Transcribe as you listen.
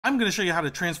I'm going to show you how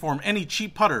to transform any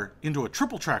cheap putter into a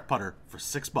triple track putter for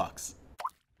 $6.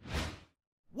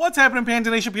 What's happening,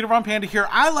 Panda Nation? Peter Von Panda here.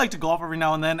 I like to golf every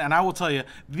now and then, and I will tell you,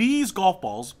 these golf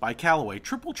balls by Callaway,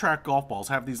 triple track golf balls,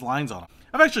 have these lines on them.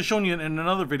 I've actually shown you in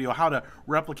another video how to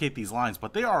replicate these lines,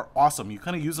 but they are awesome. You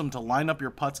kind of use them to line up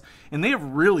your putts, and they have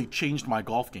really changed my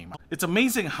golf game. It's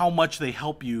amazing how much they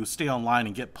help you stay on line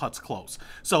and get putts close.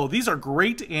 So these are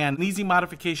great and an easy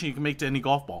modification you can make to any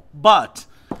golf ball. But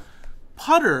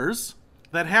putters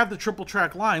that have the triple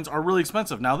track lines are really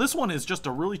expensive. Now this one is just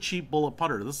a really cheap bullet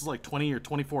putter. This is like $20 or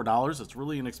 $24. It's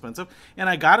really inexpensive. And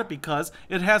I got it because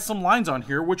it has some lines on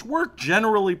here which work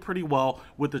generally pretty well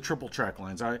with the triple track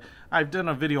lines. I've done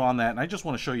a video on that, and I just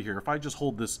want to show you here. If I just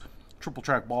hold this triple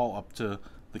track ball up to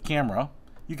the camera,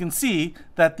 you can see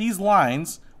that these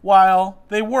lines, while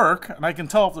they work, and I can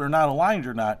tell if they're not aligned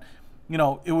or not, you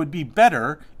know, it would be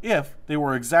better if they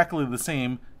were exactly the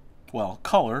same, well,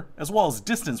 color as well as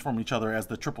distance from each other as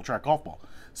the triple track golf ball.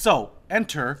 So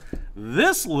enter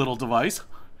this little device.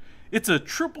 It's a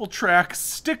triple track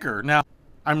sticker. Now,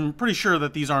 I'm pretty sure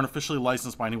that these aren't officially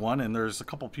licensed by anyone, and there's a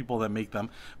couple people that make them,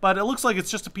 but it looks like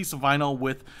it's just a piece of vinyl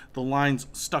with the lines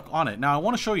stuck on it. Now I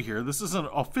want to show you here, this is an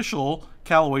official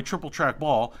Callaway triple track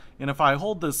ball, and if I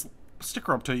hold this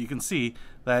sticker up to it, you can see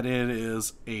that it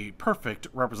is a perfect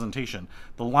representation.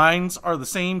 The lines are the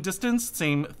same distance,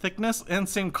 same thickness, and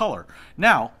same color.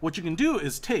 Now, what you can do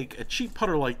is take a cheap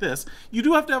putter like this. You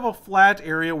do have to have a flat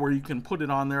area where you can put it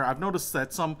on there. I've noticed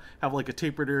that some have like a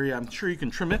tapered area. I'm sure you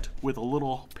can trim it with a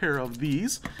little pair of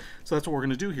these. So that's what we're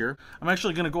gonna do here. I'm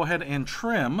actually gonna go ahead and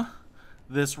trim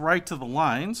this right to the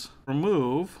lines,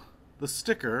 remove the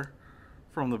sticker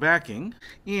from the backing,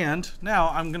 and now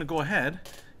I'm gonna go ahead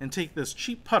and take this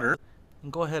cheap putter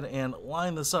and go ahead and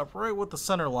line this up right with the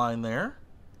center line there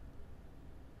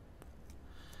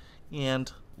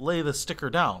and lay the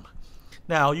sticker down.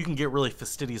 Now you can get really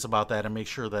fastidious about that and make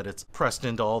sure that it's pressed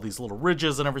into all these little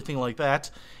ridges and everything like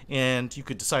that, and you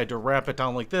could decide to wrap it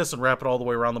down like this and wrap it all the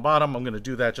way around the bottom. I'm going to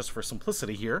do that just for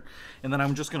simplicity here, and then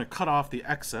I'm just going to cut off the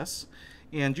excess,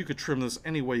 and you could trim this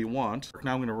any way you want.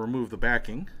 Now I'm going to remove the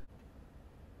backing.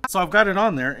 So I've got it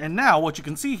on there, and now what you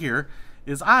can see here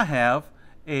is I have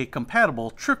a compatible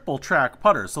triple track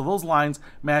putter, so those lines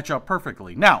match up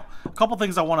perfectly. Now, a couple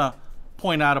things I want to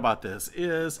point out about this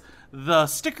is the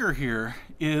sticker here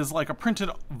is like a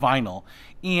printed vinyl,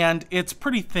 and it's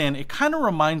pretty thin. It kind of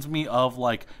reminds me of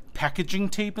like packaging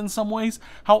tape in some ways.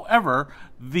 However,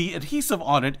 the adhesive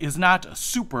on it is not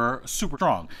super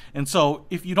strong, and so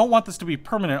if you don't want this to be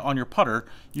permanent on your putter,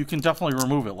 you can definitely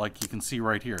remove it, like you can see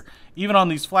right here. Even on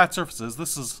these flat surfaces,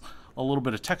 this is a little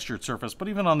bit of textured surface, but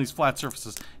even on these flat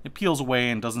surfaces, it peels away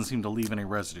and doesn't seem to leave any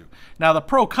residue. Now, the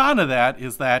pro-con of that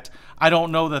is that I don't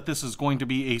know that this is going to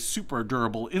be a super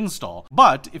durable install,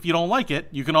 but if you don't like it,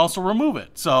 you can also remove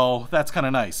it, so that's kind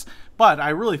of nice. But I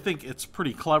really think it's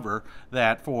pretty clever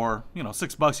that for, you know,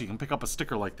 $6 you can pick up a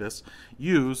sticker like this,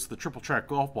 use the triple track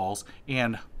golf balls,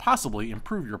 and possibly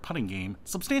improve your putting game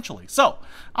substantially. So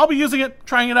I'll be using it,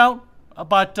 trying it out,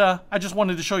 but I just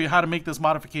wanted to show you how to make this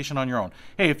modification on your own.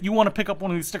 Hey, if you want to pick up one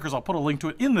of these stickers, I'll put a link to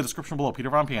it in the description below. Peter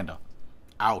Von Panda,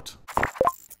 out.